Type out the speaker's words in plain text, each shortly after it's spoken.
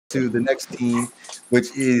to the next team,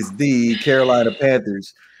 which is the Carolina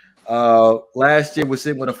Panthers. Last year was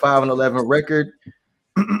sitting with a 5-11 record.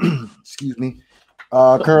 Excuse me.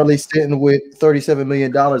 Currently sitting with $37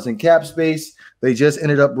 million in cap space. They just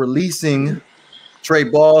ended up releasing Trey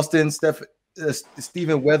Boston,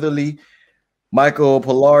 Stephen Weatherly, Michael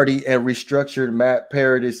Pilardi, and restructured Matt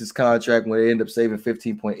Paradis' contract when they ended up saving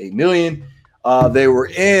 $15.8 million.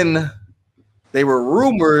 They were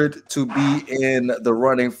rumored to be in the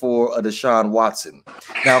running for a Deshaun Watson.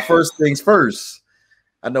 Now, first things first,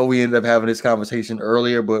 I know we ended up having this conversation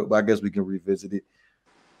earlier, but I guess we can revisit it.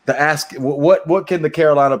 To ask, what can the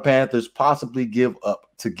Carolina Panthers possibly give up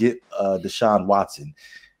to get Deshaun Watson?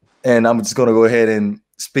 And I'm just going to go ahead and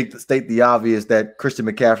state the obvious that Christian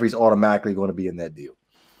McCaffrey is automatically going to be in that deal.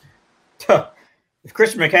 If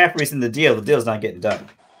Christian McCaffrey's in the deal's not getting done.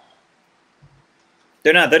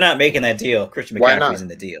 They're not making that deal. Christian McCaffrey's in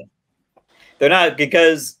the deal. They're not,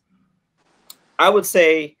 because I would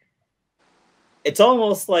say it's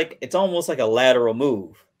almost like a lateral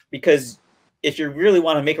move, because if you really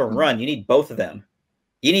want to make a run, you need both of them.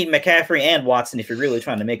 You need McCaffrey and Watson if you're really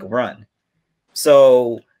trying to make a run.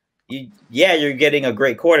 So you're getting a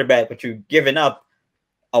great quarterback, but you're giving up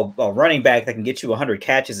a running back that can get you 100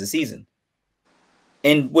 catches a season,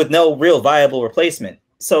 and with no real viable replacement.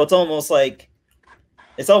 So it's almost like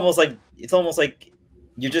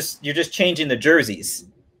you're just changing the jerseys.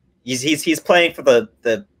 He's playing for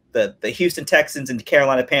the Houston Texans and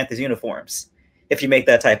Carolina Panthers uniforms if you make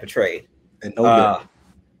that type of trade. And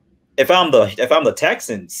if I'm the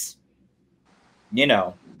Texans,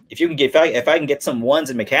 if I can get some ones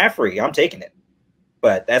in McCaffrey, I'm taking it.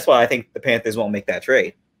 But that's why I think the Panthers won't make that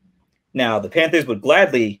trade. Now, the Panthers would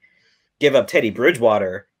gladly give up Teddy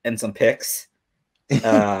Bridgewater and some picks for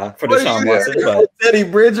Deshaun Watson, but Teddy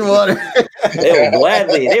Bridgewater. they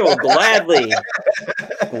will gladly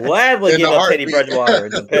give up Teddy Bridgewater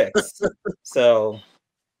and some picks. So,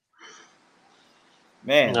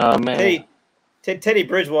 man. Teddy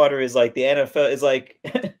Bridgewater is like the NFL is like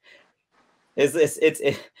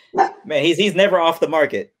man, he's never off the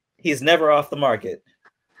market. He's never off the market.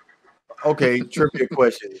 Okay, trivia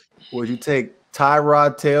question. Would you take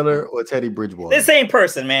Tyrod Taylor or Teddy Bridgewater? They're the same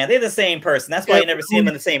person, man. They're the same person. That's why you never see them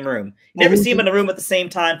in the same room. You never see them in the room at the same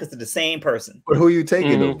time because they're the same person. But who are you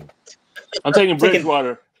taking? Mm-hmm. I'm taking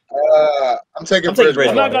Bridgewater. I'm taking Bridgewater.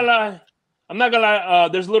 I'm not gonna lie.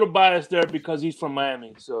 There's a little bias there because he's from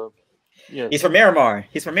Miami. So, yeah. He's from Miramar.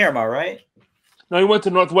 He's from Miramar, right? No, he went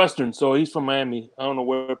to Northwestern, so he's from Miami. I don't know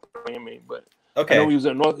where Miami, but okay. I know he was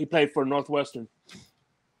at He played for Northwestern,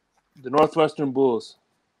 the Northwestern Bulls.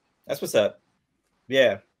 That's what's up.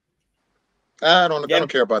 Yeah. I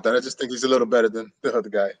don't care about that. I just think he's a little better than the other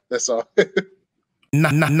guy. That's all.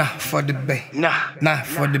 Nah, for the bay. Nah,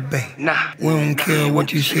 for the bay. Nah, we don't care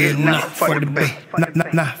what you said. Nah, for the bay.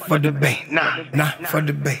 Nah, for the bay. Nah, for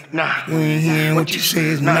the bay. Nah, we ain't hearing what you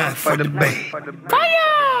say. Nah, for the bay.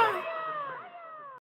 Fire!